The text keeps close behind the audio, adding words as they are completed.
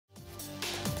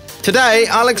Today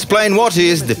I'll explain what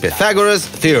is the Pythagoras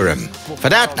theorem. For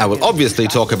that I will obviously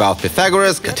talk about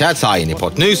Pythagoras, catetai and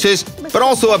hypotenusis, but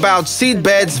also about seed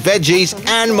beds, veggies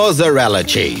and mozzarella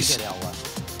cheese.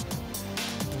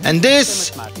 And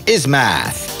this is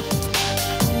math.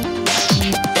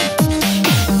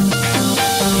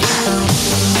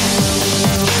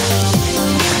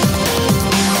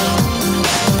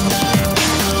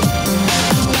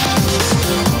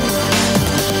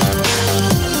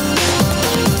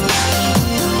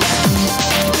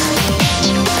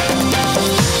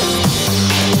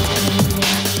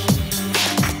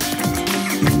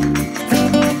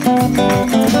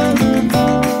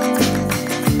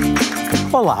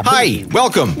 Hi,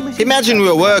 welcome! Imagine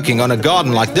we're working on a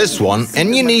garden like this one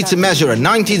and you need to measure a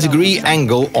 90-degree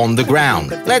angle on the ground.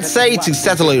 Let's say to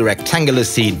settle a rectangular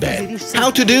seed bed.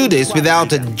 How to do this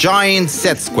without a giant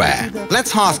set square?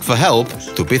 Let's ask for help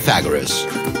to Pythagoras.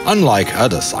 Unlike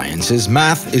other sciences,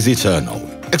 math is eternal.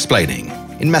 Explaining.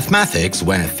 In mathematics,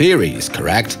 when a theory is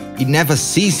correct, it never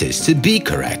ceases to be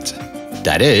correct.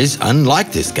 That is,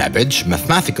 unlike this cabbage,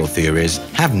 mathematical theories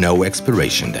have no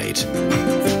expiration date.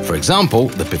 For example,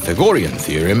 the Pythagorean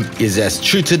theorem is as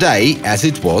true today as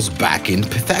it was back in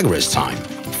Pythagoras' time,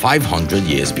 500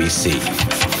 years BC.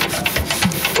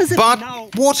 But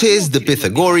what is the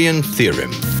Pythagorean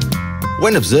theorem?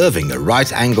 When observing a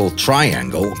right-angled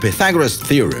triangle, Pythagoras'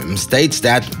 theorem states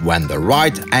that when the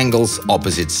right angle's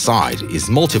opposite side is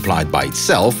multiplied by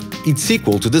itself, it's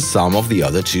equal to the sum of the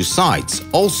other two sides,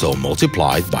 also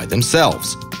multiplied by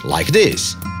themselves, like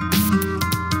this.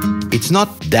 It's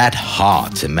not that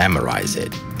hard to memorize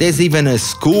it. There's even a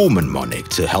school mnemonic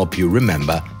to help you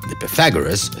remember the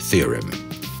Pythagoras theorem.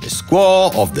 The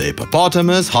square of the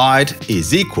hippopotamus height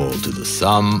is equal to the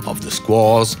sum of the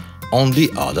squares on the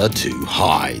other two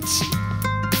heights.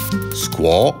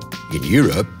 Square in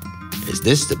Europe, is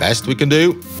this the best we can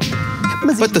do?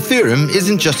 But the theorem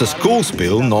isn't just a school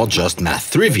spiel nor just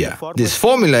math trivia. This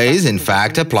formula is in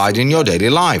fact applied in your daily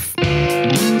life.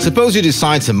 Suppose you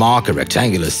decide to mark a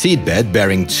rectangular seedbed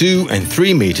bearing 2 and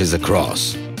 3 meters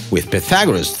across. With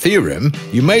Pythagoras' theorem,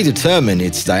 you may determine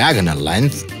its diagonal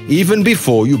length even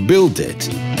before you build it.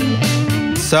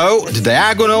 So, the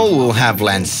diagonal will have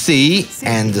length c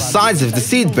and the sides of the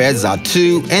seedbeds are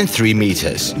 2 and 3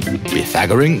 meters.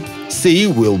 Pythagorean, c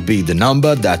will be the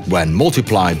number that when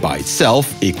multiplied by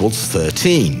itself equals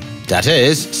 13. That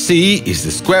is, c is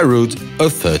the square root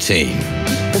of 13.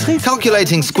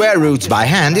 Calculating square roots by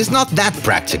hand is not that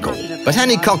practical, but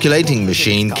any calculating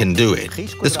machine can do it.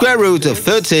 The square root of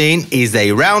 13 is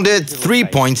a rounded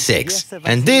 3.6,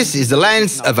 and this is the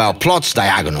length of our plot's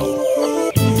diagonal.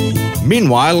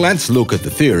 Meanwhile, let's look at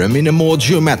the theorem in a more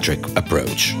geometric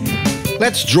approach.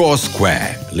 Let's draw a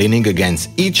square, leaning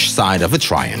against each side of a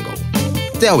triangle.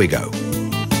 There we go.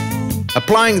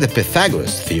 Applying the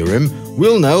Pythagoras theorem,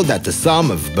 we'll know that the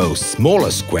sum of both smaller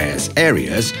squares'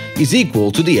 areas is equal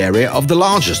to the area of the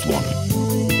largest one.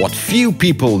 What few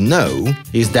people know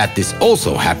is that this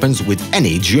also happens with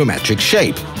any geometric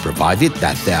shape, provided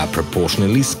that they are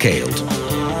proportionally scaled.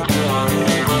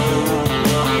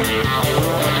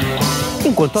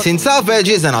 Since our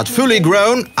veggies are not fully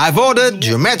grown, I've ordered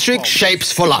geometric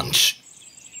shapes for lunch.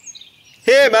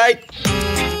 Here, mate!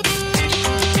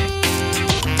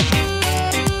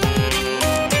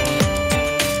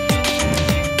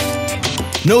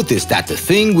 Notice that the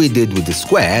thing we did with the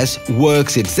squares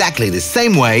works exactly the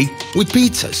same way with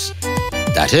pizzas.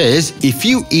 That is, if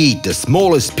you eat the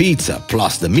smallest pizza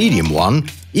plus the medium one,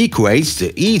 equates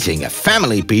to eating a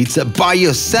family pizza by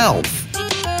yourself.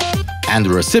 And the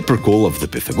reciprocal of the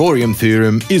Pythagorean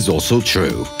theorem is also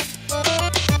true.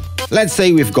 Let's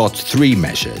say we've got 3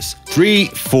 measures, 3,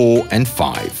 4 and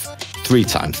 5. 3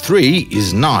 times 3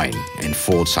 is 9 and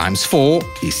 4 times 4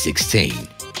 is 16.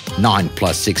 9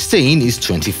 plus 16 is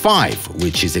 25,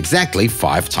 which is exactly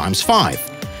 5 times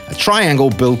 5. A triangle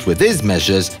built with these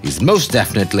measures is most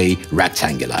definitely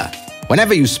rectangular.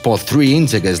 Whenever you spot 3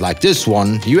 integers like this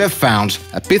one, you have found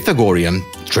a Pythagorean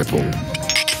triple.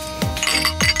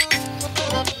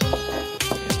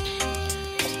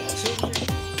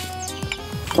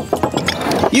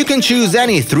 You can choose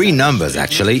any 3 numbers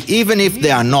actually, even if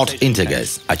they are not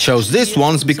integers. I chose these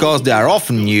ones because they are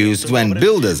often used when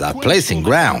builders are placing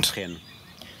ground.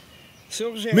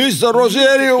 Mr.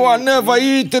 Rogerio, I never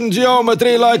eaten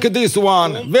geometry like this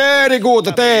one. Very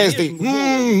good, tasty.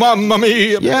 Mamma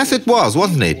mia. Yes, it was,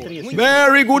 wasn't it?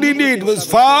 Very good indeed. It was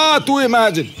far to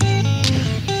imagine.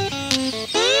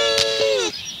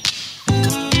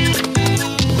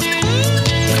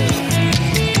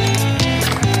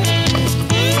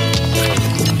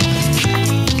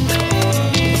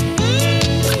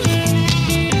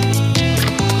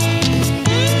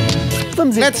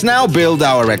 Let's now build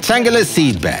our rectangular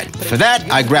seedbed. For that,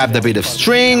 I grabbed a bit of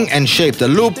string and shaped a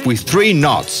loop with 3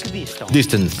 knots.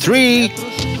 Distance 3,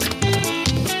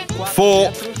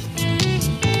 4,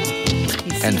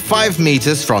 and 5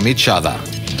 meters from each other.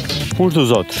 Uns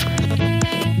dos outros.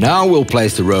 Now we'll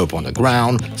place the rope on the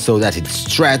ground so that it's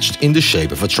stretched in the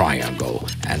shape of a triangle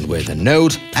and with a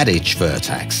node at each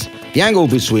vertex. The angle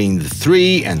between the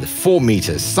 3 and the 4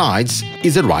 meter sides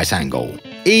is a right angle.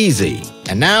 Easy.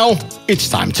 And now it's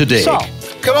time to dig.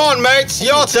 Come on, mates,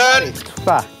 your turn.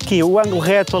 Vá, aqui o ângulo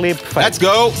reto ali é perfeito. Let's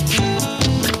go.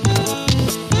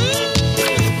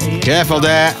 Careful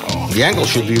there. The angle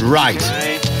should be right.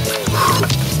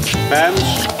 Vamos.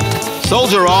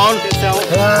 Soldier on.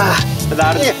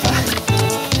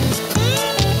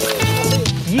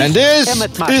 And this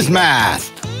is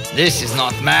math. This is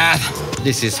not math.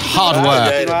 This is hard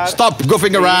work. Stop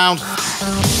goofing around.